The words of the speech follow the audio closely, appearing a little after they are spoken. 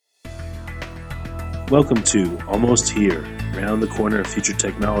Welcome to Almost Here, Round the Corner Future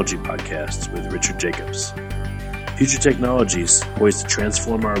Technology podcasts with Richard Jacobs. Future technologies poised to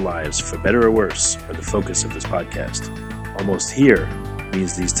transform our lives for better or worse are the focus of this podcast. Almost here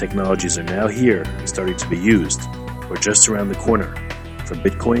means these technologies are now here and starting to be used, or just around the corner, from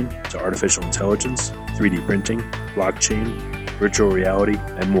Bitcoin to artificial intelligence, 3D printing, blockchain, virtual reality,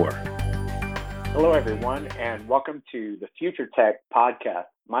 and more. Hello, everyone, and welcome to the Future Tech podcast.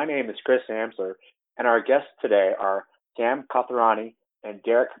 My name is Chris Amsler, and our guests today are Sam Kotharani and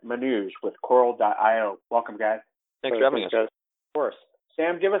Derek Manouge with Coral.io. Welcome, guys. Thanks for having us. Of course.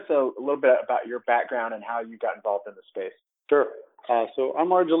 Sam, give us a little bit about your background and how you got involved in the space. Sure. So I'm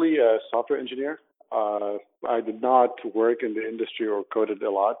largely a software engineer. I did not work in the industry or coded a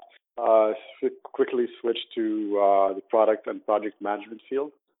lot. Quickly switched to the product and project management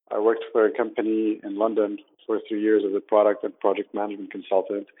field. I worked for a company in London for 3 years as a product and project management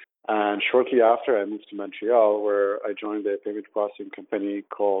consultant. And shortly after, I moved to Montreal, where I joined a payment processing company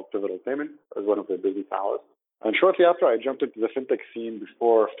called Pivotal Payment as one of their business analysts. And shortly after, I jumped into the fintech scene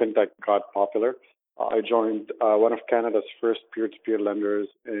before fintech got popular. I joined one of Canada's first peer-to-peer lenders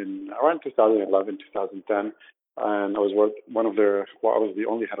in around 2011, 2010, and I was the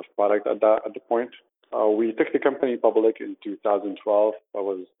only head of product at the point. We took the company public in 2012. I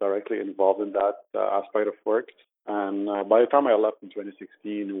was directly involved in that aspect of work. And by the time I left in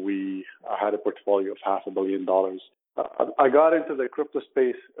 2016, we had a portfolio of $500 million. I got into the crypto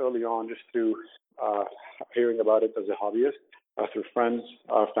space early on just through hearing about it as a hobbyist, through friends,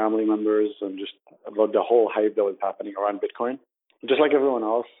 family members, and just about the whole hype that was happening around Bitcoin. Just like everyone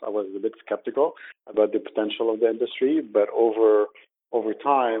else, I was a bit skeptical about the potential of the industry, but over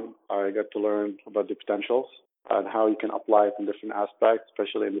time, I got to learn about the potentials and how you can apply it in different aspects,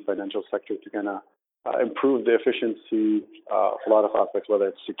 especially in the financial sector, to kind of improve the efficiency of a lot of aspects, whether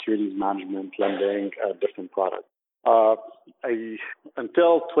it's securities management, lending, different products.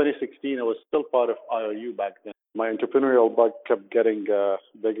 Until 2016, I was still part of IOU back then. My entrepreneurial bug kept getting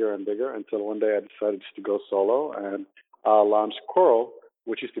bigger and bigger until one day I decided to go solo and launch Coral,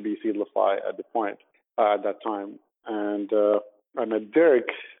 which used to be Seedlify at that time. And I met Derek.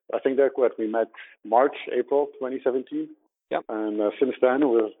 I think Derek, we met April 2017. Yep. And since then,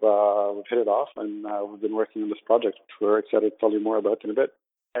 we've hit it off, and we've been working on this project, which we're excited to tell you more about in a bit.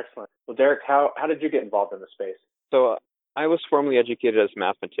 Excellent. Well, Derek, how did you get involved in the space? So I was formally educated as a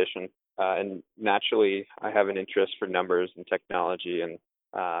mathematician, and naturally I have an interest for numbers and technology and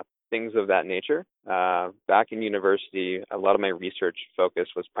things of that nature. Back in university, a lot of my research focus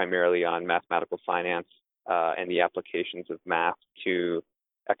was primarily on mathematical finance and the applications of math to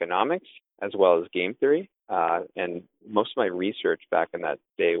economics, as well as game theory. And most of my research back in that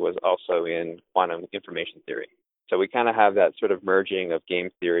day was also in quantum information theory. So we kind of have that sort of merging of game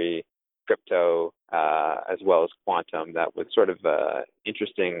theory, crypto, as well as quantum that was sort of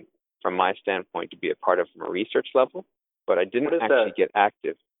interesting from my standpoint to be a part of from a research level, but I didn't actually get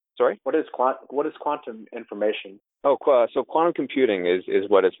active. Sorry? What is quantum information? So quantum computing is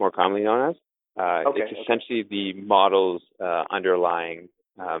what it's more commonly known as. It's essentially the models underlying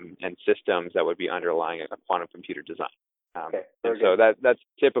and systems that would be underlying a quantum computer design. So that's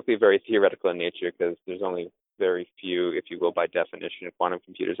typically very theoretical in nature because there's only very few, if you will, by definition, quantum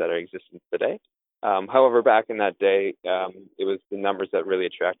computers that are in existence today. However, back in that day, it was the numbers that really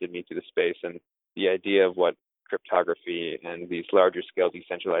attracted me to the space and the idea of what cryptography and these larger scale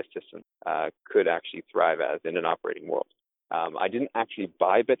decentralized systems could actually thrive as in an operating world. I didn't actually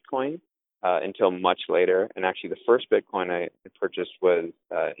buy Bitcoin until much later. And actually, the first Bitcoin I purchased was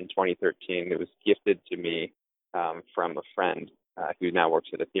in 2013. It was gifted to me from a friend who now works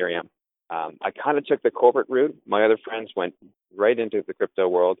at Ethereum. I kind of took the corporate route. My other friends went right into the crypto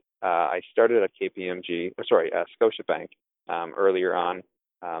world. I started at Scotiabank earlier on,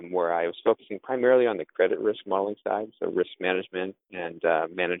 where I was focusing primarily on the credit risk modeling side, so risk management and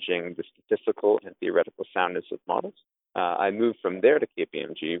managing the statistical and theoretical soundness of models. I moved from there to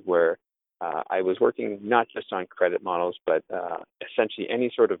KPMG, where I was working not just on credit models, but essentially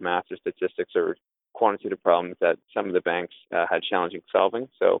any sort of math or statistics or quantitative problems that some of the banks had challenging solving.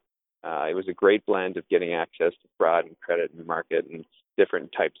 So it was a great blend of getting access to fraud and credit and market and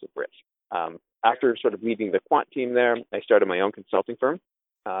different types of risk. After sort of leading the quant team there, I started my own consulting firm,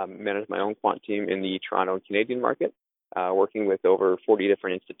 managed my own quant team in the Toronto and Canadian market, working with over 40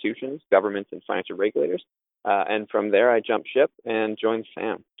 different institutions, governments, and financial regulators. And from there, I jumped ship and joined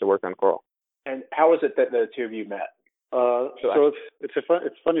Sam to work on Coral. And how was it that the two of you met? It's a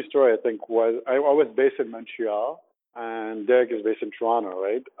funny story. I think I was based in Montreal, and Derek is based in Toronto,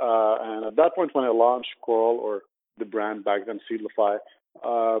 right? And at that point, when I launched Coral, or the brand back then, Seedlify,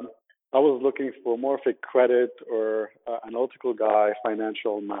 I was looking for more of a credit or analytical guy,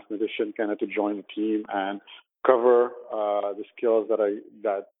 financial mathematician, kind of to join the team and cover the skills that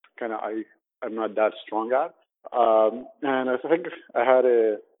I'm not that strong at. And I think I had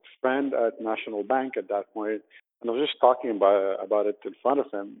a friend at National Bank at that point, and I was just talking about it in front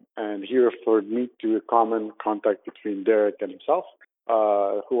of him, and he referred me to a common contact between Derek and himself,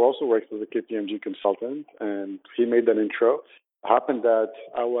 who also works as a KPMG consultant, and he made that intro. It happened that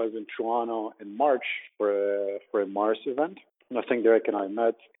I was in Toronto in March for a Mars event, and I think Derek and I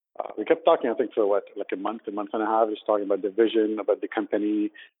met. We kept talking, I think, for a month and a half, just talking about the vision, about the company,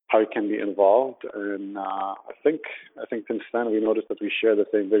 how it can be involved. And I think since then we noticed that we share the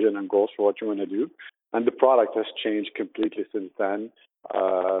same vision and goals for what you want to do. And the product has changed completely since then,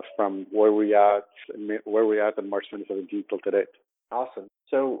 from where we at in March 2017 till today. Awesome.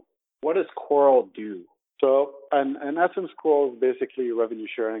 So what does Coral do? So in essence, Coral is basically revenue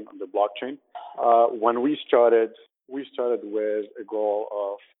sharing on the blockchain. When we started with a goal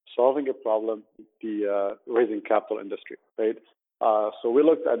of solving a problem, the raising capital industry, right? So we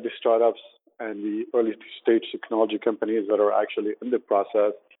looked at the startups and the early stage technology companies that are actually in the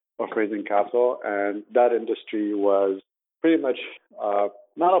process of raising capital, and that industry was pretty much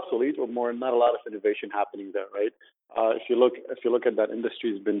not obsolete, or more not a lot of innovation happening there, right? If you look at that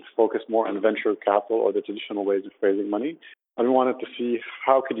industry, it's been focused more on venture capital or the traditional ways of raising money. And we wanted to see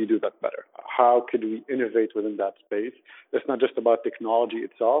how could you do that better? How could we innovate within that space? It's not just about technology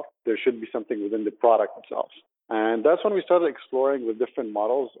itself. There should be something within the product itself. And that's when we started exploring with different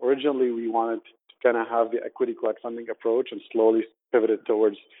models. Originally, we wanted to kind of have the equity crowdfunding approach and slowly pivoted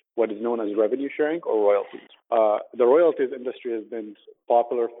towards what is known as revenue sharing or royalties. The royalties industry has been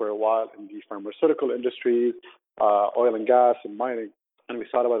popular for a while in the pharmaceutical industries, oil and gas and mining. And we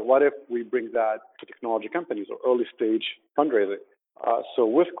thought about what if we bring that to technology companies or early stage fundraising. So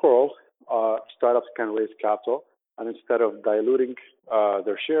with Coral, startups can raise capital, and instead of diluting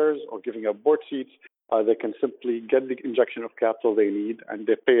their shares or giving up board seats, they can simply get the injection of capital they need, and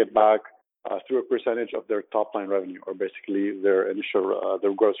they pay it back through a percentage of their top line revenue, or basically their initial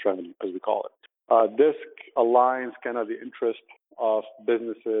their gross revenue, as we call it. This aligns kind of the interest of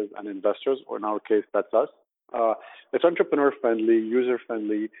businesses and investors, or in our case, that's us. It's entrepreneur-friendly,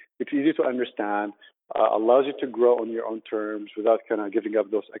 user-friendly. It's easy to understand, allows you to grow on your own terms without kind of giving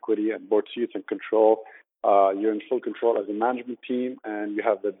up those equity and board seats and control. You're in full control as a management team, and you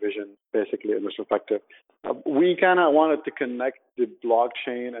have that vision basically in this perspective. We kind of wanted to connect the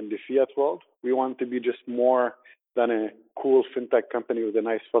blockchain and the fiat world. We wanted to be just more than a cool fintech company with a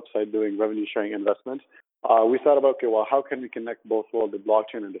nice website doing revenue sharing investments. We thought about, okay, well, how can we connect both worlds, the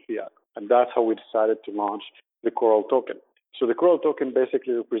blockchain and the fiat? And that's how we decided to launch the Coral token. So the Coral token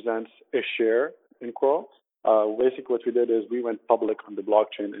basically represents a share in Coral. Basically what we did is we went public on the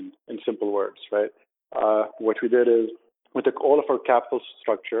blockchain in simple words, right? What we did is we took all of our capital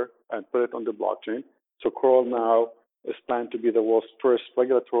structure and put it on the blockchain. So Coral now is planned to be the world's first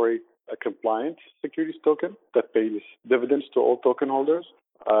regulatory compliant securities token that pays dividends to all token holders.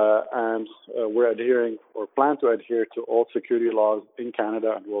 And we're adhering or plan to adhere to all security laws in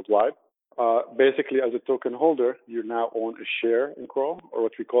Canada and worldwide. Basically, as a token holder, you now own a share in Coral, or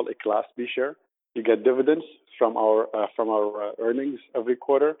what we call a Class B share. You get dividends from our earnings every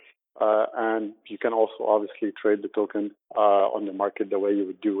quarter, and you can also obviously trade the token on the market the way you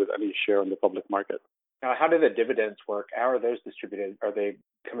would do with any share on the public market. Now, how do the dividends work? How are those distributed? Are they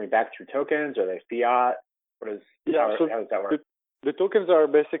coming back through tokens? Are they fiat? How does that work? The tokens are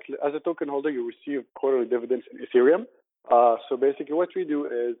basically, as a token holder, you receive quarterly dividends in Ethereum. So basically what we do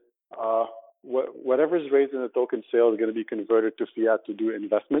is whatever is raised in the token sale is going to be converted to fiat to do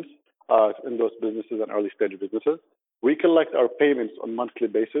investments in those businesses and early stage businesses. We collect our payments on a monthly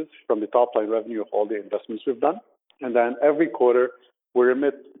basis from the top line revenue of all the investments we've done. And then every quarter, we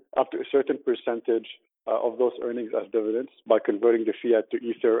remit up to a certain percentage of those earnings as dividends by converting the fiat to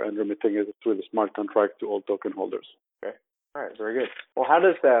Ether and remitting it through the smart contract to all token holders. Okay. All right, very good. Well, how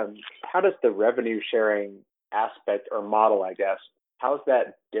does the revenue sharing aspect or model, I guess, how is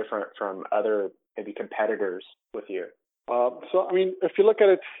that different from other maybe competitors with you? So, I mean, if you look at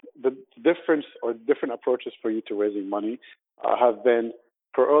it, the difference or different approaches for you to raising money have been,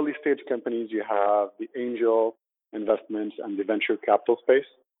 for early stage companies, you have the angel investments and the venture capital space.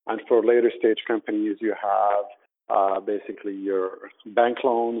 And for later stage companies, you have basically your bank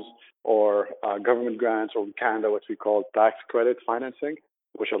loans or government grants, or in Canada, what we call tax credit financing,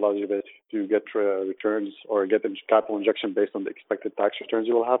 which allows you to get returns or get capital injection based on the expected tax returns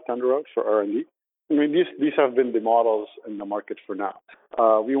you will have down the road for R&D. I mean, these have been the models in the market for now.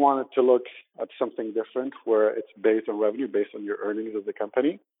 We wanted to look at something different where it's based on revenue, based on your earnings of the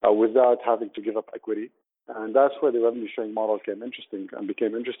company, without having to give up equity. And that's where the revenue sharing model became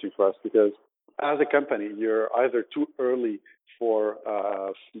interesting for us, because as a company, you're either too early for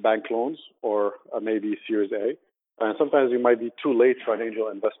bank loans or maybe Series A. And sometimes you might be too late for an angel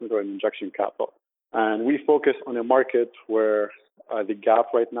investment or an injection capital. And we focus on a market where the gap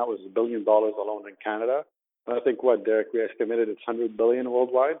right now is $1 billion alone in Canada. And I think Derek, we estimated it's $100 billion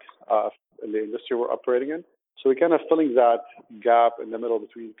worldwide in the industry we're operating in. So we're kind of filling that gap in the middle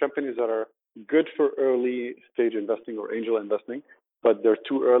between companies that are good for early stage investing or angel investing, but they're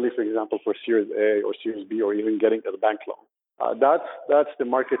too early, for example, for Series A or Series B or even getting a bank loan. That's the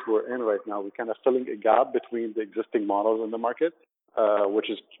market we're in right now. We're kind of filling a gap between the existing models in the market, which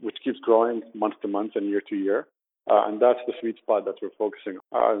keeps growing month to month and year to year. And that's the sweet spot that we're focusing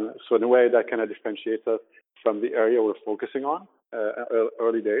on. So in a way, that kind of differentiates us from the area we're focusing on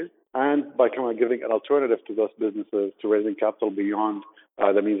early days, and by kind of giving an alternative to those businesses to raising capital beyond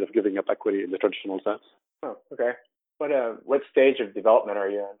the means of giving up equity in the traditional sense. Oh, okay. What stage of development are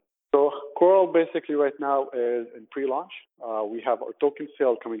you in? So Coral basically right now is in pre-launch. We have our token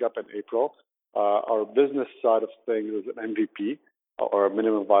sale coming up in April. Our business side of things is an MVP, or a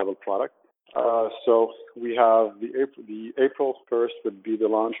minimum viable product. So we have the April 1st would be the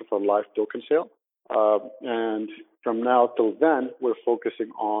launch of our live token sale. And from now till then, we're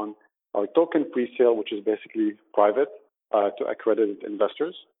focusing on our token pre-sale, which is basically private to accredited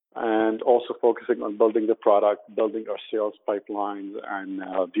investors, and also focusing on building the product, building our sales pipelines and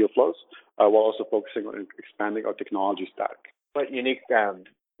deal flows, while also focusing on expanding our technology stack. What unique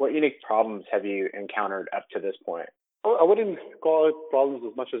problems have you encountered up to this point? I wouldn't call it problems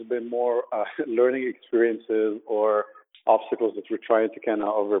as much as been more learning experiences or obstacles that we're trying to kind of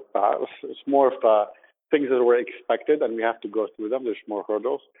overpass. It's more of things that were expected, and we have to go through them. There's more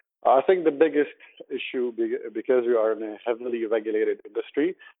hurdles. I think the biggest issue, because we are in a heavily regulated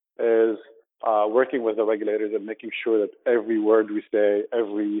industry, is working with the regulators and making sure that every word we say,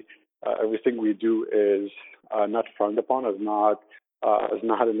 everything we do is not frowned upon,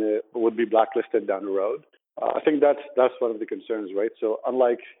 would be blacklisted down the road. I think that's one of the concerns, right? So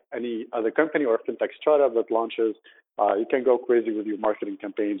unlike any other company or fintech startup that launches, you can go crazy with your marketing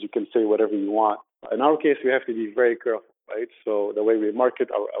campaigns. You can say whatever you want. In our case, we have to be very careful, right? So the way we market,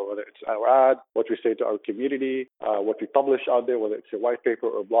 whether it's our ad, what we say to our community, what we publish out there, whether it's a white paper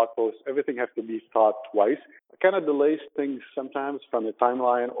or blog post, everything has to be thought twice. It kind of delays things sometimes from the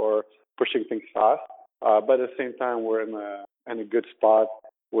timeline or pushing things fast. But at the same time, we're in a good spot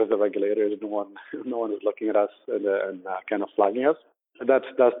with the regulators. No one is looking at us and kind of flagging us.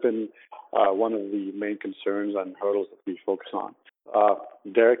 That's been one of the main concerns and hurdles that we focus on.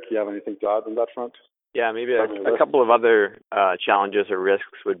 Derek, you have anything to add on that front? Yeah, maybe a couple of other challenges or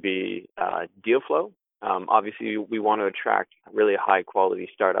risks would be deal flow. Obviously, we want to attract really high-quality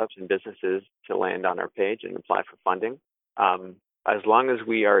startups and businesses to land on our page and apply for funding. As long as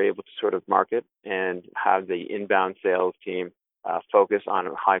we are able to sort of market and have the inbound sales team focus on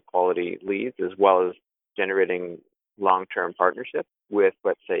high-quality leads, as well as generating long-term partnerships with,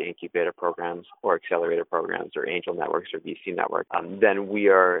 let's say, incubator programs or accelerator programs or angel networks or VC networks, then we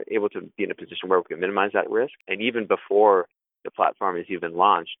are able to be in a position where we can minimize that risk. And even before the platform is even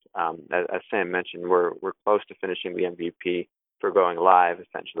launched, as Sam mentioned, we're close to finishing the MVP for going live,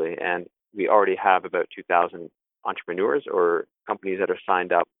 essentially. And we already have about 2,000 entrepreneurs or companies that are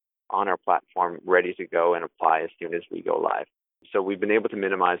signed up on our platform ready to go and apply as soon as we go live. So we've been able to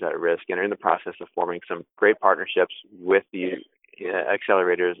minimize that risk and are in the process of forming some great partnerships with the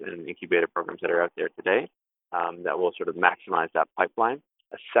accelerators and incubator programs that are out there today that will sort of maximize that pipeline.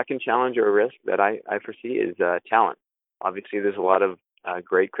 A second challenge or risk that I foresee is talent. Obviously, there's a lot of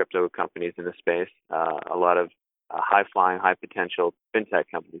great crypto companies in the space, a lot of high-flying, high-potential fintech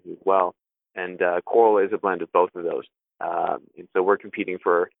companies as well. And Coral is a blend of both of those. And so we're competing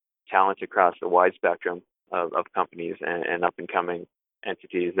for talent across a wide spectrum of companies and up-and-coming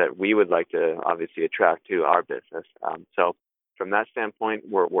entities that we would like to obviously attract to our business. So from that standpoint,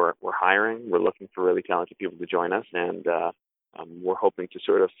 we're hiring. We're looking for really talented people to join us, and we're hoping to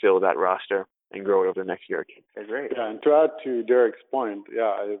sort of fill that roster and grow it over the next year or two. Okay, great. Yeah, and to add to Derek's point,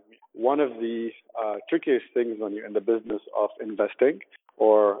 one of the trickiest things when you're in the business of investing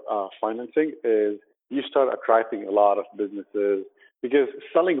or financing is you start attracting a lot of businesses, because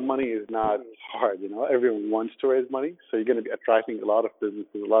selling money is not hard. Everyone wants to raise money. So you're going to be attracting a lot of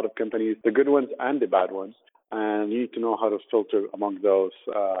businesses, a lot of companies, the good ones and the bad ones. And you need to know how to filter among those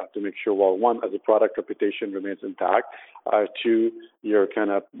to make sure, well, one, as a product reputation remains intact. Two, your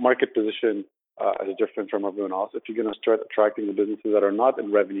kind of market position as different from everyone else. If you're going to start attracting the businesses that are not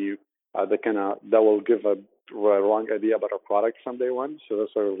in revenue, that will give a wrong idea about our product from day one. So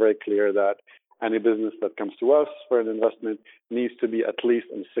that's sort of very clear that any business that comes to us for an investment needs to be at least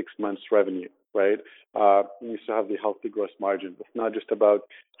in 6 months revenue, right? Needs to have the healthy gross margin. It's not just about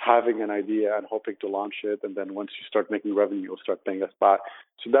having an idea and hoping to launch it, and then once you start making revenue, you'll start paying us back.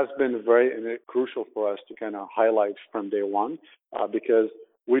 So that's been very crucial for us to kind of highlight from day one, because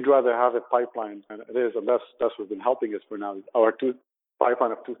we'd rather have a pipeline, and it is, and that's what's been helping us for now. Our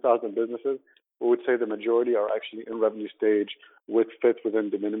pipeline of 2,000 businesses, we would say the majority are actually in revenue stage, with fit within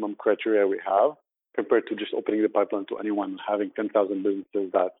the minimum criteria we have, compared to just opening the pipeline to anyone having 10,000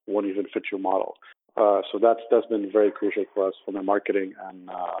 businesses that won't even fit your model. So that's been very crucial for us from a marketing and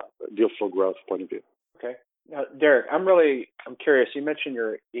deal flow growth point of view. Okay. Now, Derek, I'm curious. You mentioned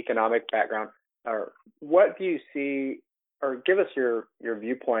your economic background. What do you see, or give us your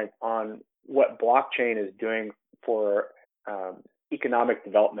viewpoint on what blockchain is doing for economic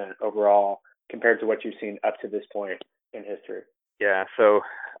development overall compared to what you've seen up to this point in history? Yeah, so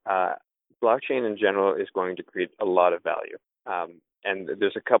blockchain in general is going to create a lot of value. And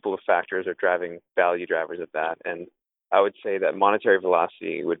there's a couple of factors that are driving value drivers of that. And I would say that monetary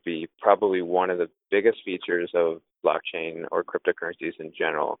velocity would be probably one of the biggest features of blockchain or cryptocurrencies in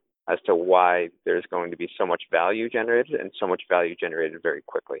general as to why there's going to be so much value generated and so much value generated very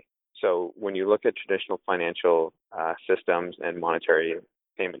quickly. So when you look at traditional financial systems and monetary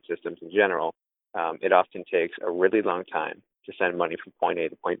payment systems in general, it often takes a really long time to send money from point A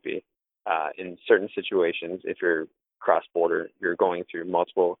to point B. In certain situations, if you're cross-border, you're going through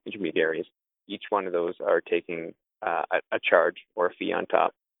multiple intermediaries. Each one of those are taking a charge or a fee on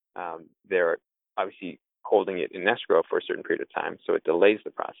top. They're obviously holding it in escrow for a certain period of time, so it delays the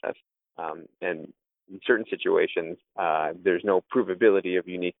process. And in certain situations, there's no provability of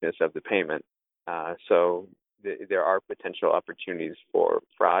uniqueness of the payment. So there are potential opportunities for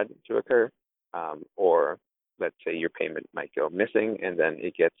fraud to occur, or let's say your payment might go missing and then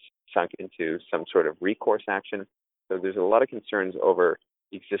it gets sunk into some sort of recourse action. So there's a lot of concerns over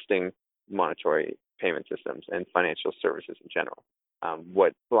existing monetary payment systems and financial services in general.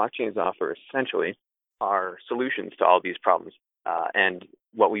 What blockchains offer essentially are solutions to all these problems. And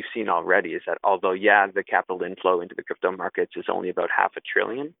what we've seen already is that although, the capital inflow into the crypto markets is only about $500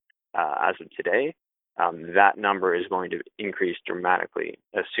 billion as of today, that number is going to increase dramatically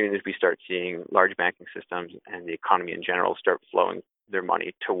as soon as we start seeing large banking systems and the economy in general start flowing their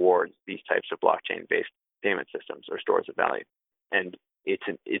money towards these types of blockchain-based payment systems or stores of value. And it's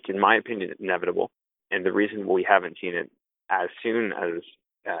in my opinion, inevitable. And the reason we haven't seen it as soon as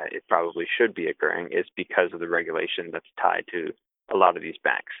it probably should be occurring is because of the regulation that's tied to a lot of these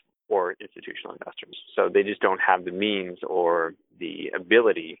banks or institutional investors. So they just don't have the means or the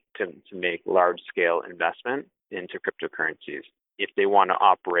ability to make large-scale investment into cryptocurrencies if they want to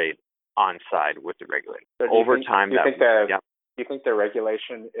operate on side with the regulator. So do you think the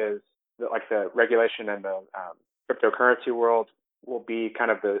regulation is like the regulation in the cryptocurrency world will be kind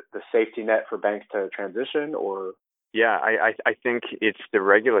of the safety net for banks to transition, or? Yeah, I think it's the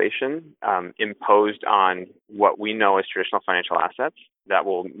regulation imposed on what we know as traditional financial assets that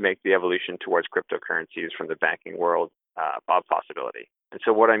will make the evolution towards cryptocurrencies from the banking world a possibility. And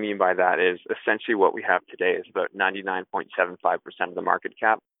so what I mean by that is essentially what we have today is about 99.75% of the market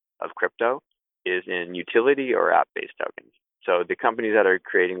cap of crypto is in utility or app-based tokens. So the companies that are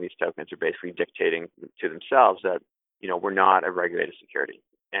creating these tokens are basically dictating to themselves that, we're not a regulated security.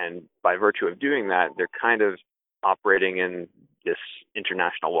 And by virtue of doing that, they're kind of operating in this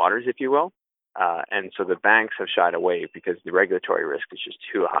international waters, if you will. And so the banks have shied away because the regulatory risk is just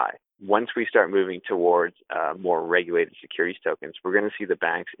too high. Once we start moving towards more regulated securities tokens, we're going to see the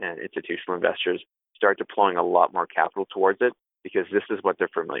banks and institutional investors start deploying a lot more capital towards it because this is what they're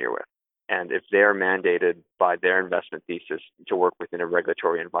familiar with. And if they're mandated by their investment thesis to work within a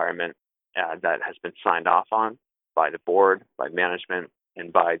regulatory environment that has been signed off on by the board, by management,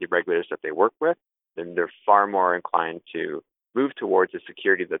 and by the regulators that they work with, then they're far more inclined to move towards a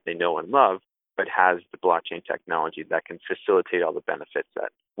security that they know and love, but has the blockchain technology that can facilitate all the benefits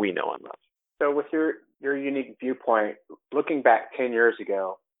that we know and love. So with your unique viewpoint, looking back 10 years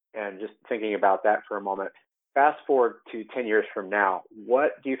ago and just thinking about that for a moment, fast forward to 10 years from now,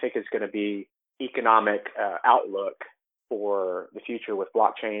 what do you think is going to be economic outlook for the future with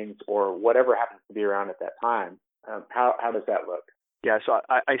blockchains or whatever happens to be around at that time? How does that look? Yeah, so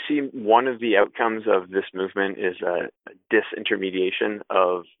I see one of the outcomes of this movement is a disintermediation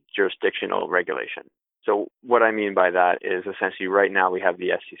of jurisdictional regulation. So what I mean by that is essentially right now we have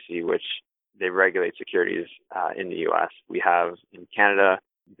the SEC, which they regulate securities in the U.S. We have in Canada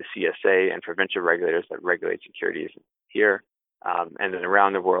the CSA and provincial regulators that regulate securities here. And then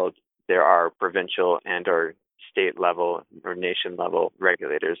around the world, there are provincial and or state level or nation level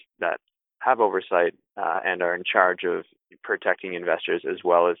regulators that have oversight and are in charge of protecting investors as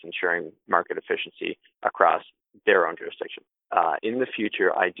well as ensuring market efficiency across their own jurisdiction. In the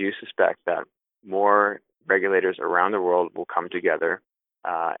future, I do suspect that more regulators around the world will come together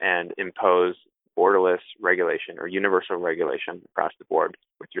and impose borderless regulation or universal regulation across the board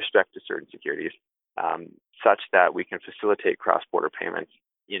with respect to certain securities, such that we can facilitate cross-border payments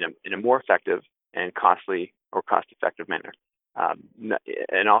in a more effective and costly or cost-effective manner.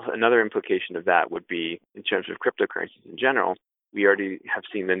 And also another implication of that would be in terms of cryptocurrencies in general. We already have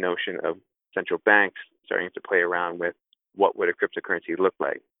seen the notion of central banks starting to play around with what would a cryptocurrency look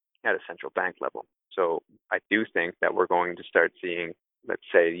like at a central bank level. So I do think that we're going to start seeing, let's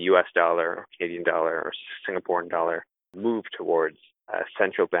say, the US dollar or Canadian dollar or Singaporean dollar move towards a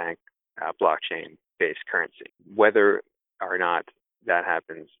central bank blockchain-based currency. Whether or not that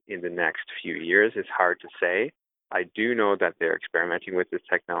happens in the next few years is hard to say. I do know that they're experimenting with this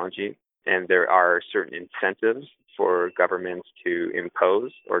technology, and there are certain incentives for governments to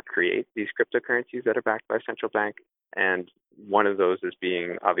impose or create these cryptocurrencies that are backed by a central bank. And one of those is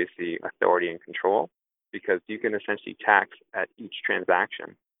being obviously authority and control, because you can essentially tax at each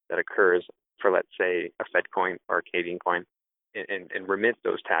transaction that occurs for, let's say, a Fed coin or a Canadian coin and remit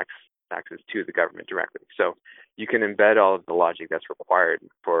those taxes to the government directly. So you can embed all of the logic that's required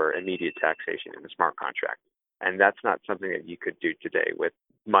for immediate taxation in a smart contract. And that's not something that you could do today with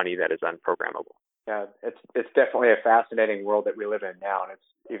money that is unprogrammable. Yeah, it's definitely a fascinating world that we live in now, and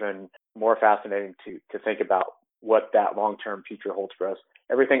it's even more fascinating to think about what that long-term future holds for us.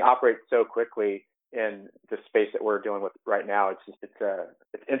 Everything operates so quickly in the space that we're dealing with right now.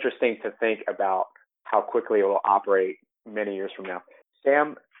 It's interesting to think about how quickly it will operate many years from now.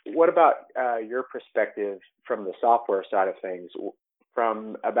 Sam, what about your perspective from the software side of things,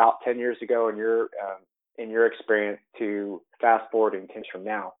 from about 10 years ago in your experience to fast forwarding 10 years from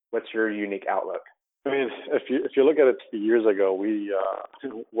now? What's your unique outlook? I mean, if you look at it years ago,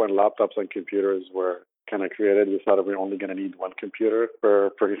 when laptops and computers were kind of created, we thought we were only going to need one computer per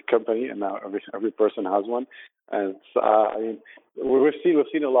company, and now every person has one. And I mean, we've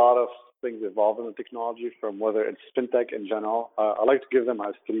seen a lot of things evolve in the technology, from whether it's fintech in general. I like to give them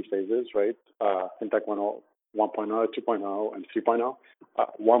as three phases, right? Fintech 1.0, 2.0, and 3.0.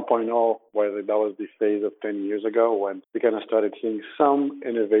 1.0, whether that was the phase of 10 years ago when we kind of started seeing some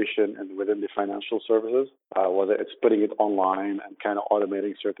innovation within the financial services, whether it's putting it online and kind of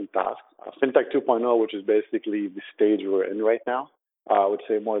automating certain tasks. Fintech 2.0, which is basically the stage we're in right now. I would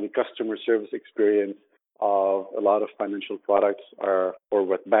say more the customer service experience of a lot of financial products or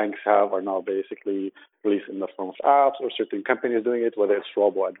what banks have are now basically released in the form of apps, or certain companies doing it, whether it's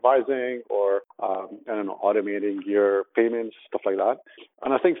robo-advising or, automating your payments, stuff like that.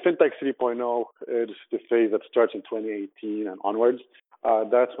 And I think FinTech 3.0 is the phase that starts in 2018 and onwards.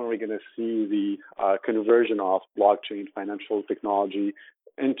 That's when we're going to see the conversion of blockchain financial technology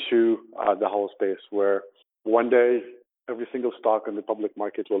into the whole space, where one day every single stock in the public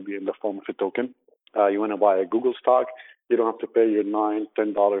market will be in the form of a token. You want to buy a Google stock, you don't have to pay your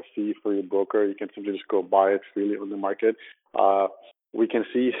 $9-10 fee for your broker. You can simply just go buy it freely on the market. We can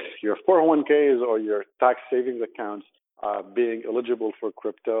see your 401ks or your tax savings accounts being eligible for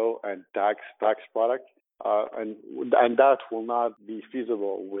crypto and tax products. And that will not be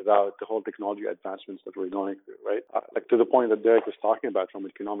feasible without the whole technology advancements that we're going through, right? Like to the point that Derek was talking about from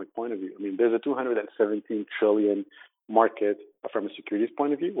an economic point of view. I mean, there's a $217 trillion market from a securities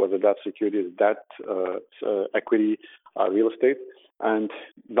point of view, whether that's securities, debt, equity, real estate. And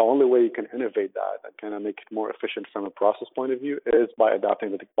the only way you can innovate that and kind of make it more efficient from a process point of view is by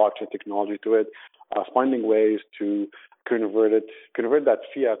adapting the blockchain technology to it, finding ways to convert that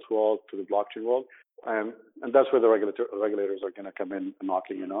fiat world to the blockchain world. And that's where the regulators are going to come in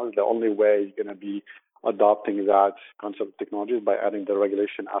knocking. The only way you're going to be adopting that concept of technology is by adding the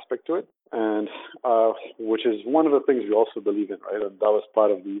regulation aspect to it, and which is one of the things we also believe in, right? That was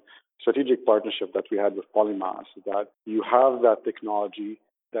part of the strategic partnership that we had with Polymath, that you have that technology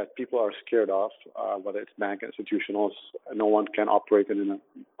that people are scared of, whether it's bank institutionals, no one can operate in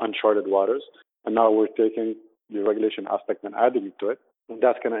uncharted waters. And now we're taking the regulation aspect and adding it to it. And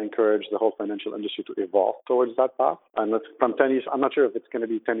that's going to encourage the whole financial industry to evolve towards that path. And from 10 years, I'm not sure if it's going to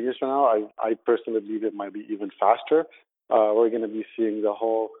be 10 years from now. I personally believe it might be even faster. We're going to be seeing the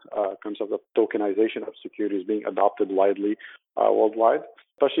whole concept of tokenization of securities being adopted widely worldwide,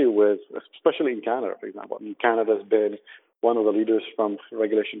 especially in Canada, for example. I mean, Canada's been one of the leaders from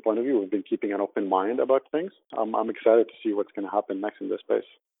regulation point of view. We've been keeping an open mind about things. I'm excited to see what's going to happen next in this space.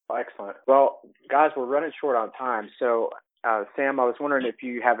 Excellent. Well, guys, we're running short on time. So, Sam, I was wondering if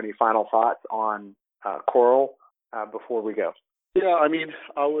you have any final thoughts on Coral before we go. Yeah, I mean,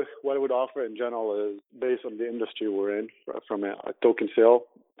 what I would offer in general is based on the industry we're in, from a token sale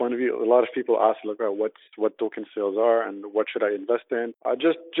point of view. A lot of people ask, look, what token sales are and what should I invest in.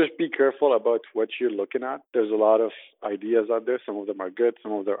 Just be careful about what you're looking at. There's a lot of ideas out there. Some of them are good.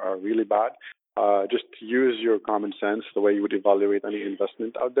 Some of them are really bad. Just use your common sense the way you would evaluate any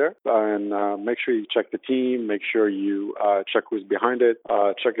investment out there, and make sure you check the team, make sure you check who's behind it,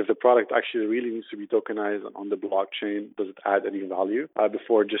 check if the product actually really needs to be tokenized on the blockchain. Does it add any value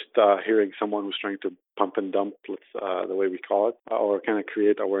before just hearing someone who's trying to pump and dump, the way we call it, or kind of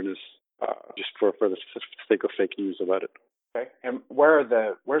create awareness just for the sake of fake news about it. Okay. And where's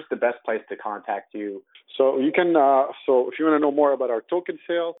the best place to contact you? So you can, so if you want to know more about our token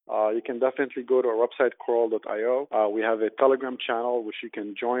sale, you can definitely go to our website, coral.io. We have a Telegram channel which you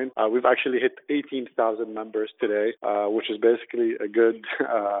can join. We've actually hit 18,000 members today, which is basically a good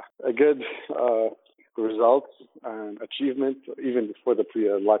results and achievement even before the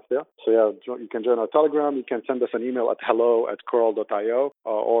live sale. So yeah, you can join our Telegram. You can send us an email at hello@coral.io,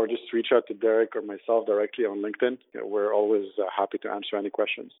 or just reach out to Derek or myself directly on LinkedIn. We're always happy to answer any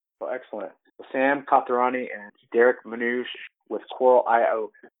questions. Well, excellent. Sam Kathrani and Derek Manouche with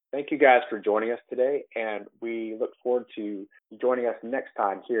Coral.io. Thank you guys for joining us today, and we look forward to joining us next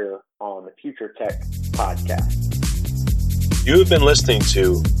time here on the Future Tech Podcast. You have been listening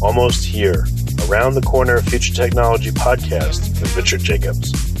to Almost Here, Around the Corner Future Technology Podcast with Richard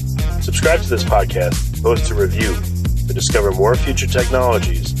Jacobs. Subscribe to this podcast, post a review to discover more future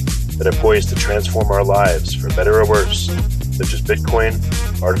technologies that are poised to transform our lives for better or worse, such as Bitcoin,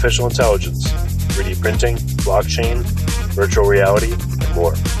 artificial intelligence, 3D printing, blockchain, virtual reality, and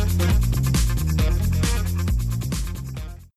more.